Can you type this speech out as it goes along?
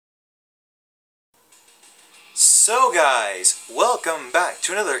So guys, welcome back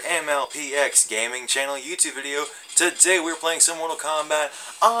to another MLPX Gaming Channel YouTube video. Today we're playing some Mortal Kombat.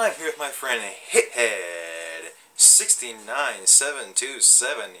 I'm here with my friend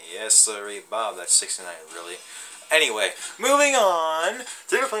Hithead69727. Yes sirree, Bob, that's 69 really. Anyway, moving on.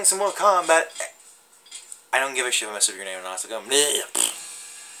 Today we're playing some Mortal Kombat. I don't give a shit if I mess up your name or not, so go.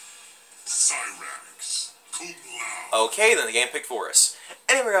 Cyrax. Okay, then the game picked for us.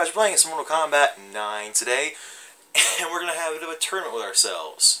 Anyway guys, we're playing some Mortal Kombat 9 today. And we're going to have a bit of a tournament with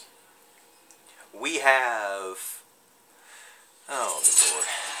ourselves. We have... oh, good lord.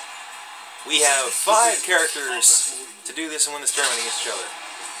 We have 5 characters to do this and win this tournament against each other.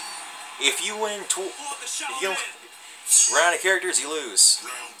 If you win... if you run out of characters, you lose.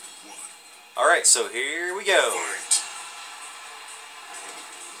 Alright, so here we go.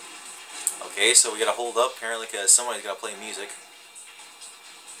 Okay, so we got to hold up apparently because somebody's got to play music.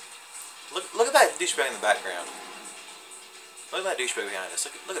 Look at that douchebag in the background. Look at that douchebag behind us.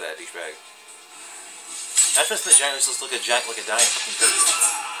 Look at that douchebag. Not just the giant, just look like a dying fucking turtle.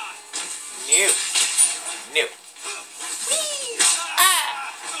 No.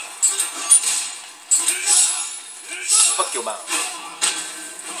 Ah! Fuck your mom.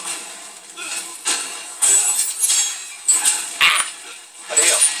 Ah! What the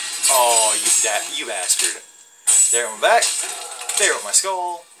hell? Oh, you bastard. There went my back. There went my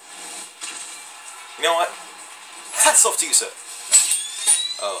skull. You know what? Hats off to you, sir.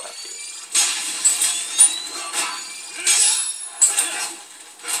 Oh, thank you.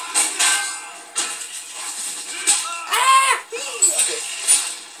 Ah! Okay.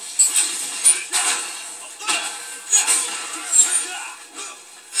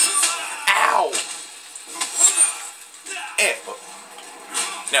 Ow! Oh.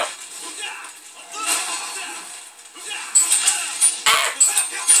 No.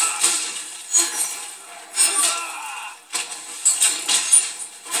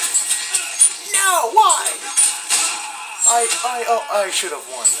 Why? I should have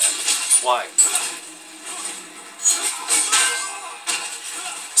won that. Why?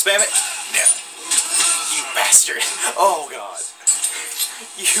 Spam it? No. You bastard. Oh god.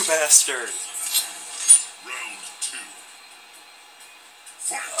 You bastard. Round 2.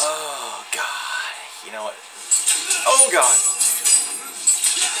 Fight. Oh god. You know what? Oh god.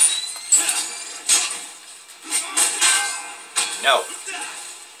 No.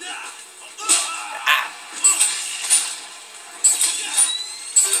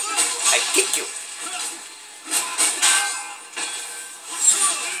 I kick you.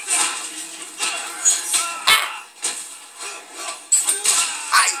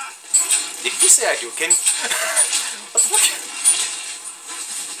 Did you say I do, Ken? What the fuck?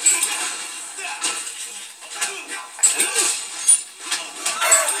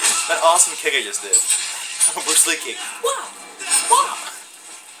 That awesome kick I just did. Bruce Lee kick. Wow. Wow.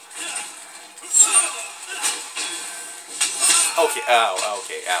 Okay, ow,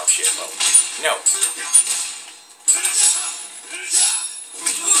 okay, ow, shit, well, no.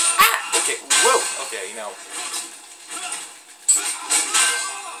 Ah! Okay, whoa, okay, you know.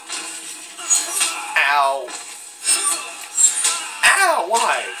 Ow. Ow,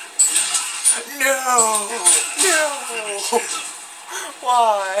 why? No,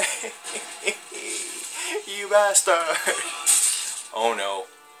 why? You bastard. Oh no.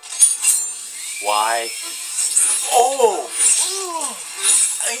 Why? Oh!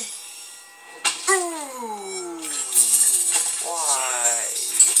 Ooh! Why?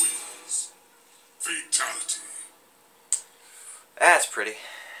 Fatality. That's pretty.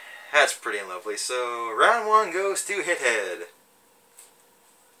 That's pretty and lovely. So, round 1 goes to Hithead.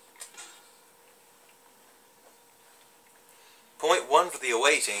 Point 1 for the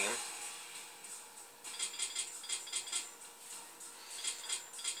away team.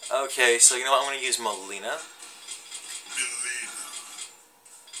 Okay, so you know what? I'm going to use Melina.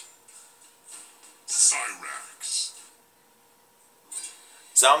 Cyrax.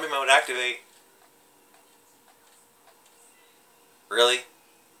 Zombie mode activate. Really?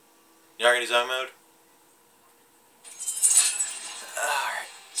 You're not gonna do zombie mode? Alright.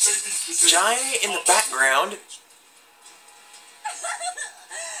 Giant in the background.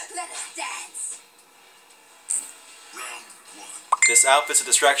 Let us dance. Round 1. This outfit's a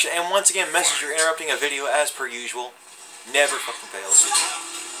distraction, and once again, Messenger interrupting a video as per usual. Never fucking fails.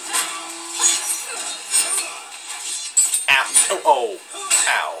 Ow. Oh, oh.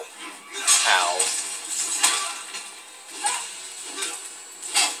 Ow. Ow.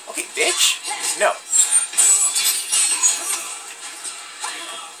 Okay, bitch. No.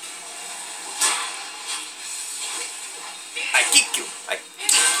 I kick you.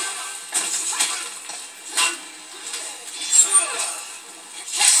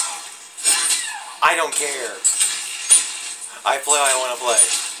 I don't care. I play what I want to play.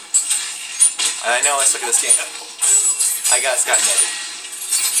 And I know I suck at this game. I got netted.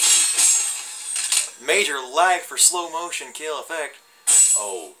 Major lag for slow motion kill effect.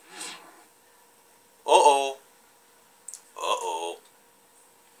 Oh. Uh-oh. Uh-oh.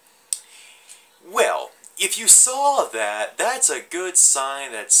 Well, if you saw that, that's a good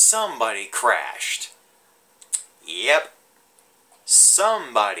sign that somebody crashed. Yep.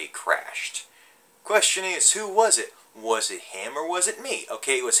 Somebody crashed. Question is, who was it? Was it him or was it me?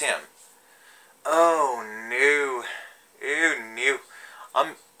 Okay, it was him. Oh, no. Oh, no.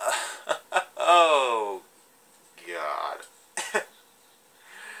 Oh, God.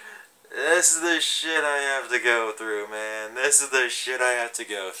 This is the shit I have to go through, man. This is the shit I have to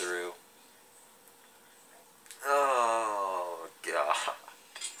go through. Oh, God.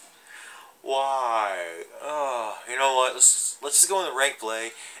 Why? Oh, you know what? Let's just go in the rank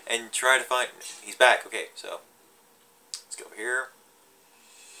play and try to find... He's back. Okay, so let's go here.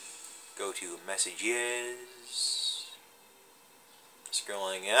 Go to messages.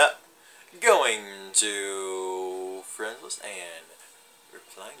 Scrolling up. Going to friends list and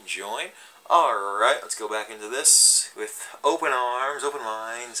replying. Join. Alright, let's go back into this with open arms, open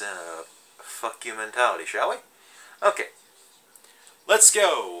minds, and a fuck you mentality, shall we? Okay. Let's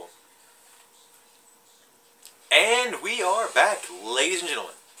go. And we are back, ladies and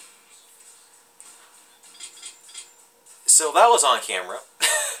gentlemen. So that was on camera.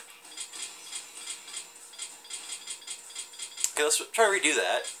 Okay, let's try to redo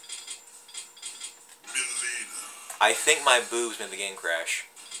that. Milena. I think my boobs made the game crash.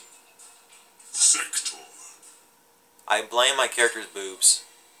 Sector. I blame my character's boobs.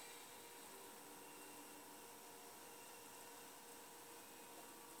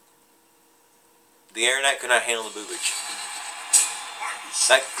 The internet could not handle the boobage.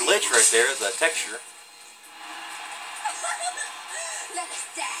 That glitch right there, the texture. Let us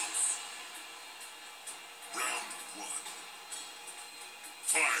dance. Round 1.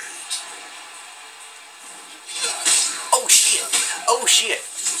 Fight. Oh shit! Oh shit!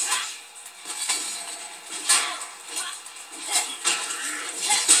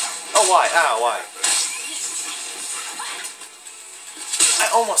 Oh why? Ah, why? I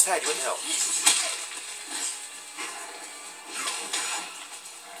almost had you, what the hell?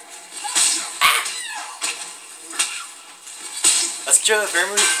 Let's check the fair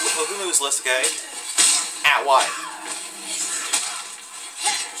moves list, okay? Ah, why?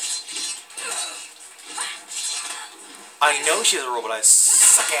 I know she's a robot, I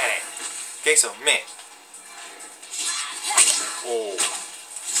suck at it. Okay, so, meh. Oh.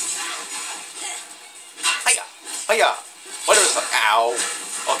 Hiya! Hiya! Whatever the fuck. Ow.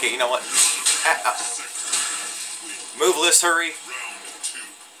 Okay, you know what? Move list, hurry. Round 2.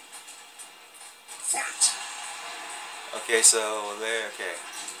 Fight. Okay, so there, okay.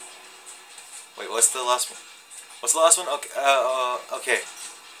 Wait, what's the last one? What's the last one? Okay, okay.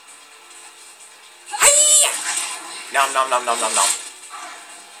 Hiya! Nom nom nom nom nom nom.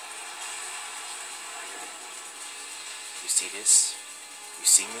 You see this? You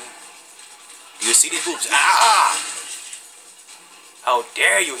see me? Do you see these boobs? Ah! How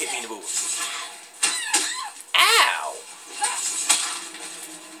dare you hit me in the boob? Ow!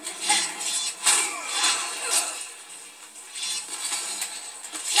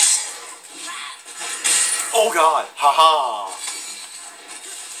 Oh God! Haha!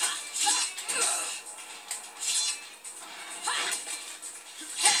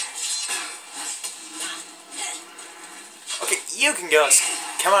 Okay, you can go.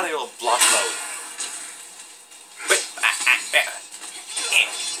 Come out of your little block mode. Wait.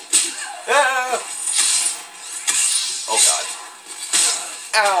 Ah. Oh God.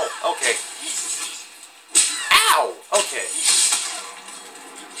 Ow. Okay. Ow. Okay.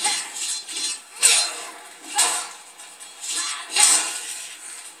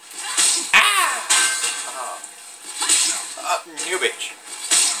 New bitch.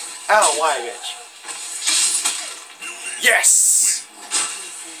 Ow, why bitch? Yes!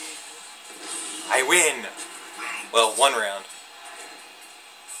 I win! Well, one round.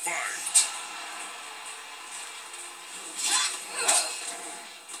 Fight.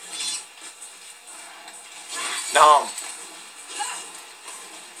 Nom!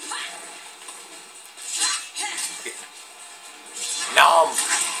 Okay. Nom!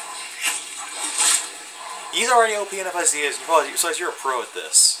 He's already OP enough as he is, so you're a pro at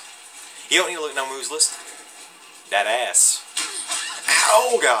this. You don't need to look at no moves list. That ass.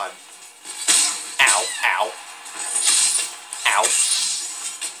 Ow, God. Ow, ow. Ow.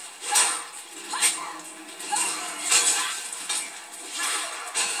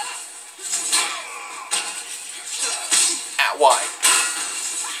 why?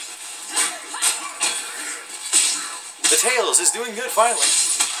 The Tails is doing good finally.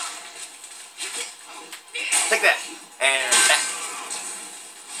 Take that. And that.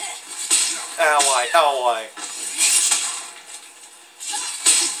 Ow, why? Ow, why?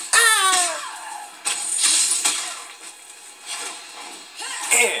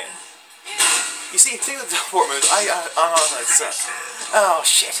 And you see, take the teleport moves. I'm on that stuff. Oh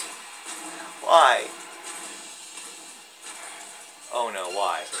shit! Why? Oh no!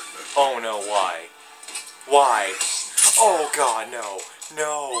 Why? Oh no! Why? Why? Oh god! No!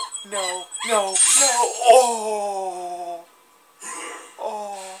 No! No! No! No! Oh!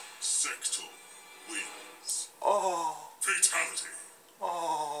 Oh! Sector wins. Oh! Fatality.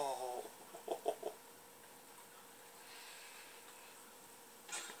 Oh!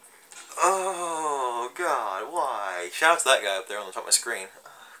 Oh god, why? Shout out to that guy up there on the top of my screen. Oh,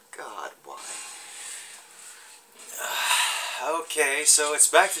 god, why? Okay, so it's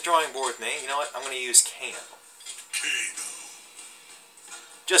back to drawing board with me. You know what? I'm going to use Kano. Kano.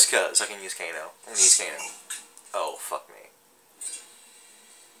 Just cause I can use Kano. I'm going to use Kano. Smoke. Oh, fuck me.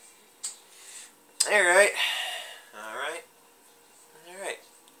 Alright. Alright. Alright.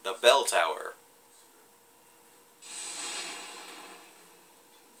 The Bell Tower.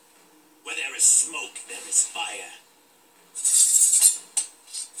 Where there is smoke, there is fire.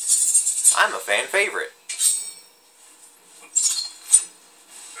 I'm a fan favorite.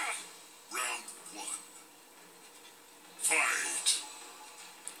 Round 1. Fight.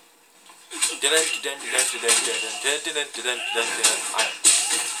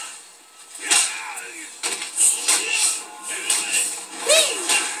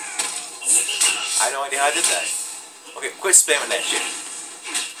 I have no idea how I did that. Okay, quit spamming that shit.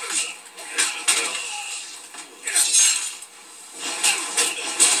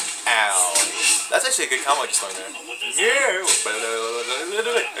 Ow. That's actually a good combo just going there.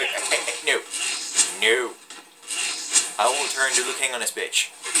 No. No. I will turn to Liu Kang on this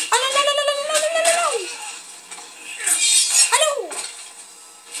bitch.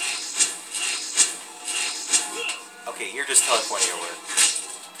 Okay, you're just teleporting over.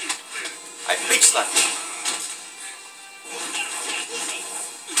 I bitch slap you.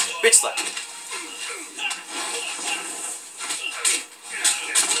 Bitch slap you.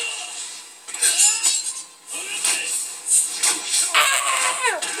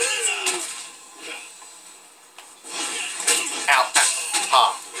 Ow, ow, ha.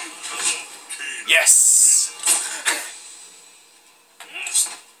 Yes!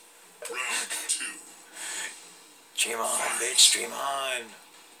 Round 2. Dream on, bitch, dream on.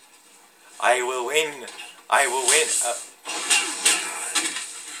 I will win. I will win.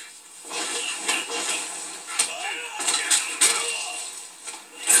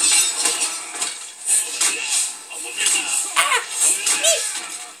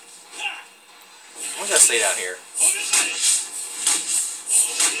 What does that say down here?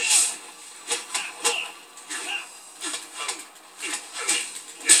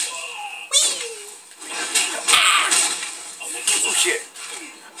 Oh shit.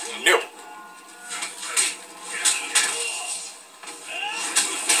 No.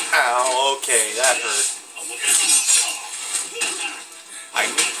 Ow, okay, that hurt.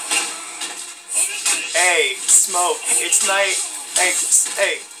 Hey, smoke, it's night.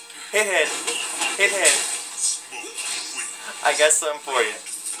 Hey, hit head. Hit head. Smoke wins. I got something for you.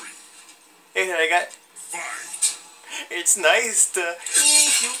 3. Hit head, I got. Fight. It's nice to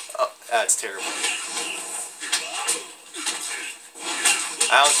meet you. Oh, that's terrible.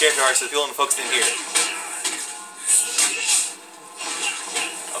 I don't care if there are some people in the folks in here.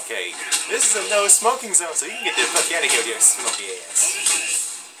 Okay, this is a no smoking zone, so you can get the fuck out of here with your smoky ass.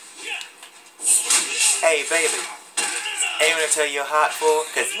 Hey, baby. Ain't gonna tell you hot for,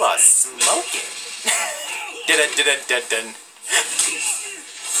 cause you are smoking. Dun-dun-dun-dun-dun.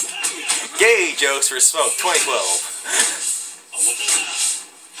 Gay jokes for Smoke 2012.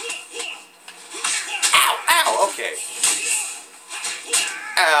 Ow, ow, okay.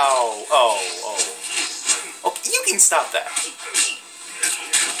 Ow, oh. Okay, you can stop that.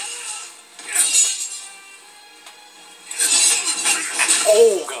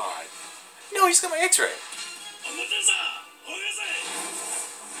 Oh, God. No, he's got my x-ray.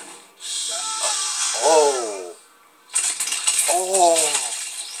 Oh. Oh.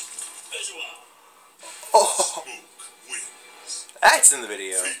 Oh. Smoke wins. That's in the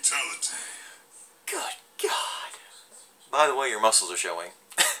video. Fatality. Good God. By the way, your muscles are showing.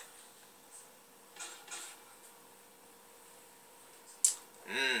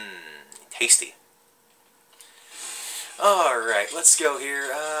 Tasty. Alright, let's go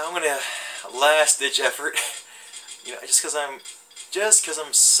here. I'm gonna last ditch effort. You know, just because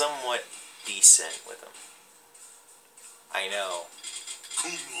I'm somewhat decent with them. I know.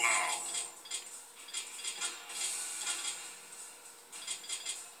 Cum laude.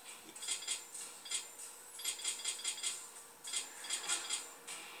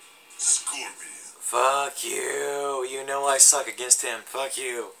 Scorpion. Fuck you. You know I suck against him. Fuck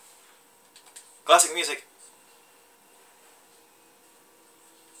you. Classic music.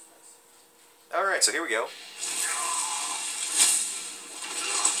 Alright, so here we go.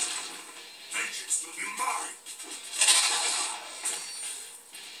 Vengeance will be mine.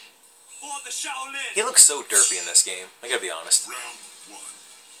 For the Shaolin. He looks so derpy in this game. I gotta be honest. Round one.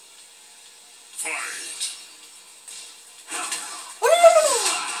 Fight.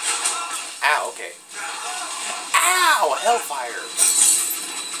 Ow, okay. Ow! Hellfire!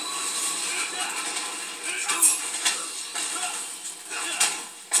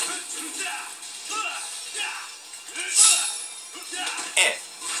 Eh.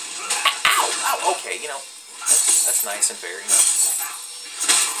 Ow! Ow! Okay, you know. That's nice and fair, you know.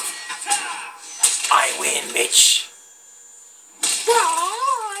 I win, bitch!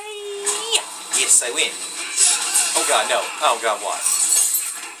 Yes, I win. Oh god, no. Oh god, why?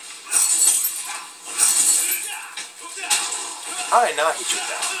 How did I not hit you with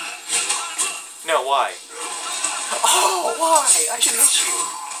that? No, why? Oh, why? I should hit you.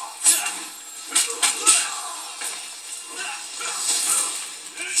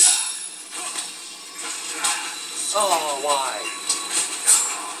 Oh, why?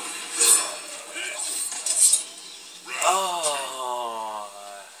 Oh.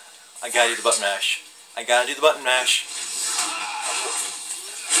 I gotta do the button mash. I gotta do the button mash.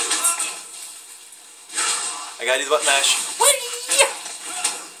 I gotta do the button mash.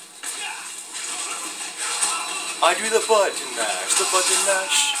 I do the button mash. The button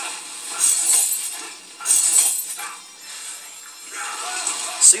mash.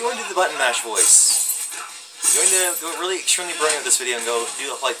 So you want to do the button mash voice. You want to go really extremely brilliant with this video and go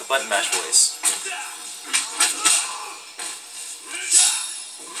do like the button mash voice.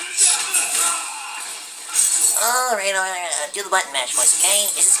 Alright, do the button mash voice, okay?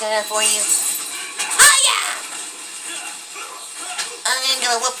 Is this good enough for you? Oh yeah! I'm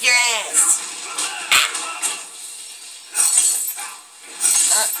gonna whoop your ass!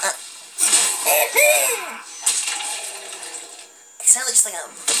 It sounded just like a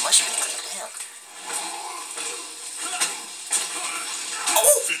mushroom. Damn.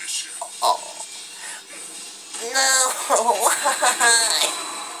 Oh! Finish him. Oh. No! Why?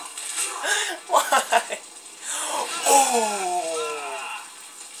 Why? Oh!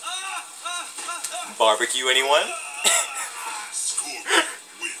 Barbecue, anyone? Scorpion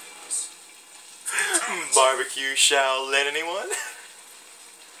wins. Barbecue Shaolin, anyone?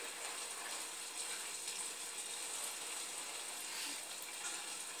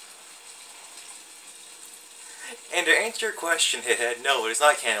 And to answer your question, Hithead, no, it is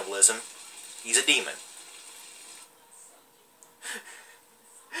not cannibalism. He's a demon.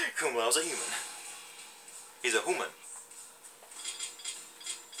 Kumlao's a human. He's a human.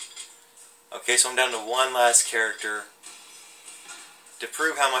 Okay, so I'm down to one last character. To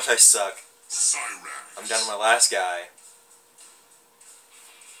prove how much I suck, Cyrax. I'm down to my last guy.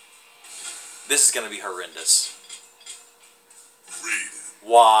 This is gonna be horrendous. Raiden.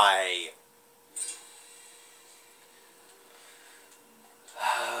 Why?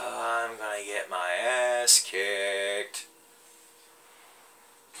 I'm gonna get my ass kicked.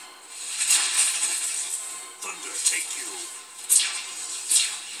 Thunder take you.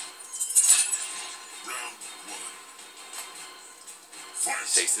 Round one. Fight.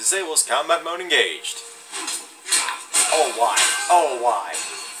 Takes disables, combat mode engaged. Oh why? Oh why?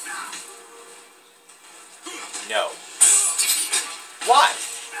 No. Why?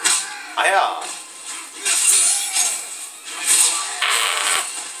 Hiya!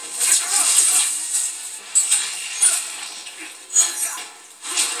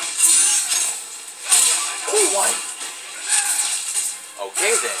 Oh, why?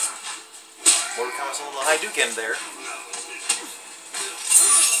 Okay then. Mortal Kombat's a little Hadouken there.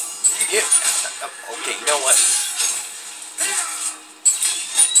 Yeah. Okay, you know what?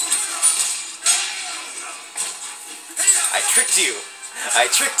 I tricked you. I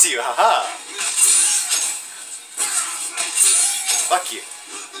tricked you. Haha. Fuck you.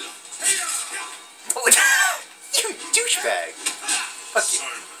 You douchebag. Fuck you.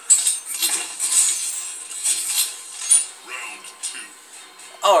 Round two.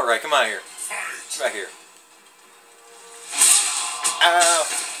 Alright, come on here. Fight. Come back here. Ow.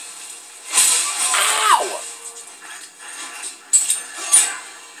 Ow!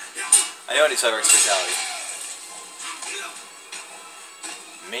 I know I need Cyberx fatality.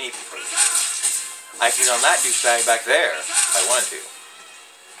 mini paper. I could get on that douchebag back there if I wanted to.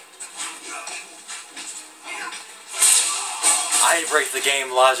 I break the game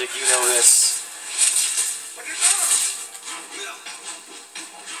logic, you know this.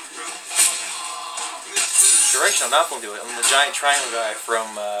 Direction, I'm not going to do it. I'm the giant triangle guy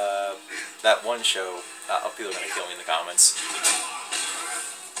from that one show. People are going to kill me in the comments.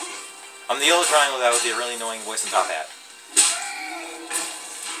 I'm the yellow triangle guy with the really annoying voice and top hat.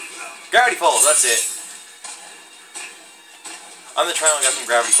 Gravity Falls, that's it. I'm the triangle guy from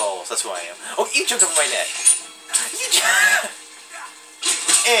Gravity Falls, that's who I am. Oh, you jumped over my net. You jumped.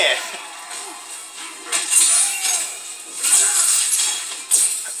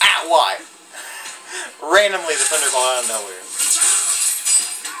 Ah, why? Randomly, the thunderball out of nowhere.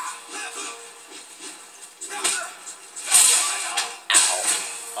 Ow.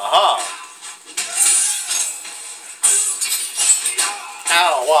 Aha.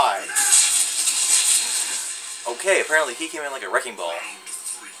 Ow, why? Okay, apparently he came in like a wrecking ball.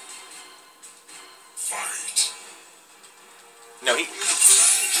 No,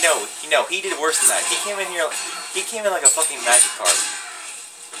 he did worse than that. He came in here, he came in like a fucking magic card.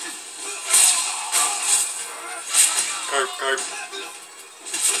 Carp.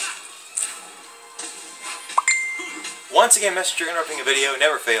 Once again, Messenger interrupting a video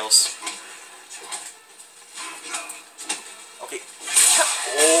never fails. Okay.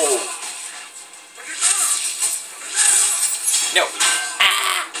 Oh. No.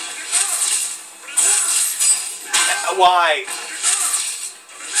 Ah. Why?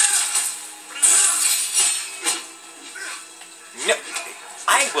 No.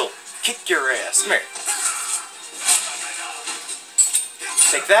 I will kick your ass. Come here.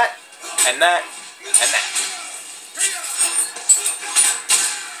 Take that, and that, and that.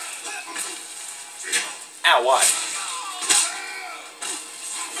 Ow, why?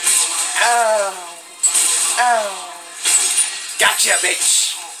 Ow. Ow. Gotcha,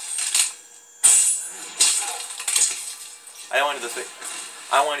 bitch! I don't want to do this.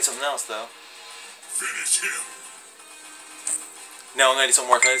 I want to do something else, though. Finish him. No, I'm going to do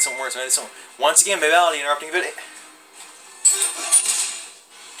something worse. Once again, Babality interrupting a video.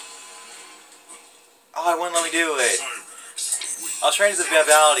 Oh, it wouldn't let me do it. I was trying to do the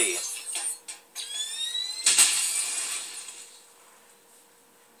Babality.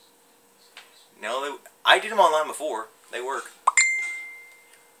 No, I did them online before. They work.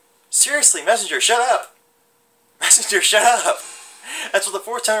 Seriously, Messenger, shut up! Messenger, shut up! That's what the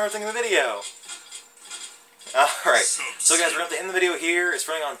fourth time we're thing in the video. Alright, so guys, we're going to have to end the video here. It's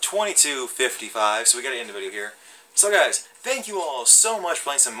running on 22:55, so we got to end the video here. So guys, thank you all so much for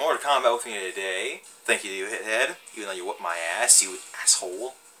playing some Mortal Kombat with me today. Thank you to you, Hithead, even though you whooped my ass, you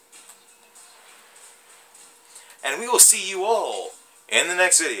asshole. And we will see you all in the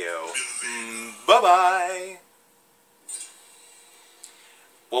next video. Bye-bye!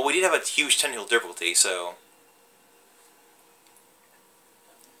 Well, we did have a huge technical difficulty, so...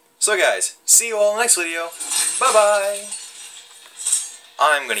 So guys, see you all in the next video. Bye-bye!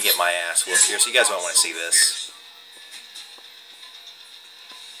 I'm gonna get my ass whooped here, so you guys won't want to see this.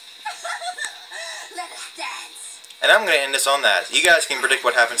 Let us dance. And I'm gonna end this on that. You guys can predict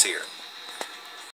what happens here.